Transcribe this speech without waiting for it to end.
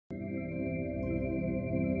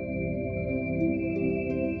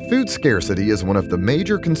Food scarcity is one of the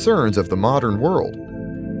major concerns of the modern world.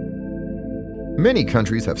 Many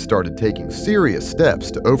countries have started taking serious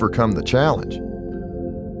steps to overcome the challenge.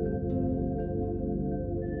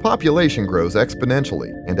 Population grows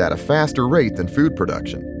exponentially and at a faster rate than food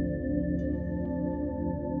production.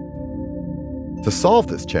 To solve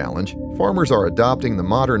this challenge, farmers are adopting the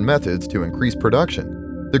modern methods to increase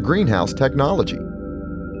production, the greenhouse technology.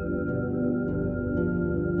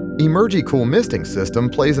 EMergyKool misting system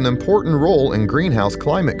plays an important role in greenhouse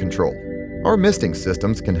climate control. Our misting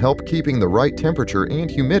systems can help keeping the right temperature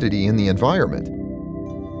and humidity in the environment.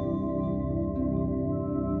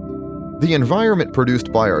 The environment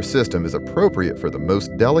produced by our system is appropriate for the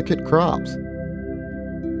most delicate crops.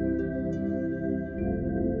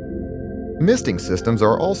 Misting systems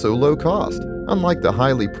are also low cost, unlike the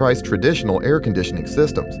highly priced traditional air conditioning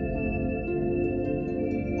systems.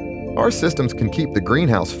 Our systems can keep the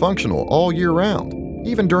greenhouse functional all year round,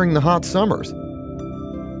 even during the hot summers.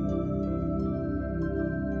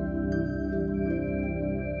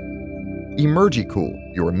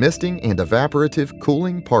 EMergyKool, your misting and evaporative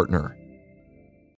cooling partner.